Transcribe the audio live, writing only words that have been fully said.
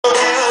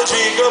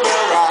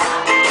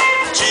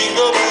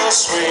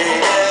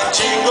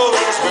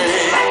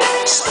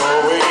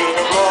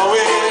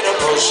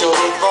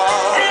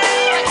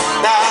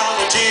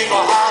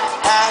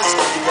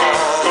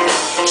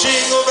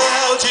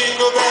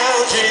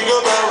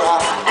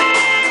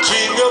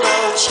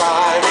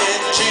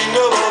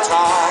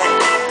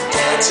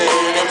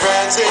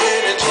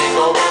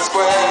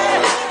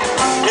square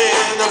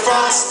in the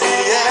frosty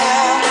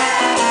air.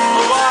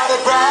 What a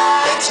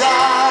bright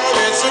time,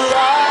 it's the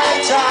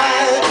right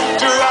time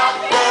to rock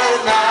the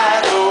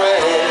night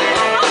away.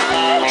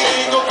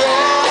 Jingle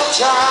bell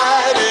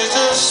time is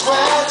a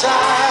swell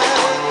time,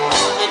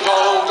 the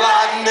gold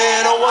gliding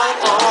in a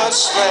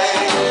one-horse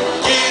sleigh.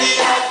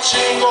 Giddy up,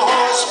 jingle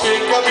horse,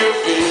 pick up your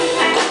feet,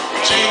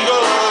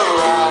 jingle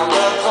around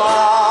the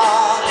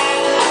clock.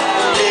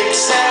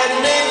 Mix and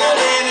mingle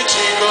in a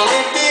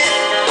jingling beat.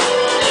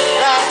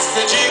 That's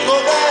the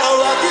Jingle Bell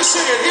Rock. You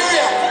sing it, hear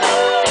ya!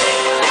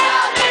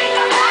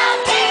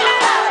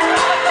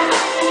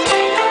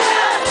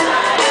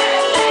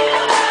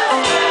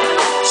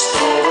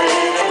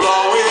 Snowing and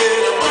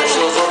blowing and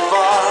bushels of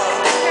fun.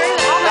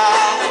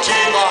 Now the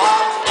jingle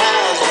hop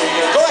has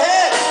begun. Go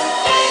ahead!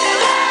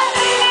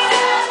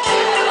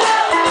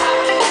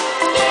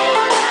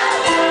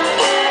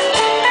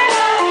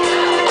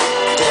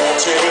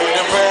 Dancing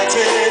and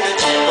prancing in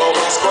Jingle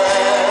Bell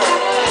Square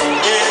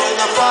in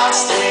the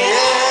frosty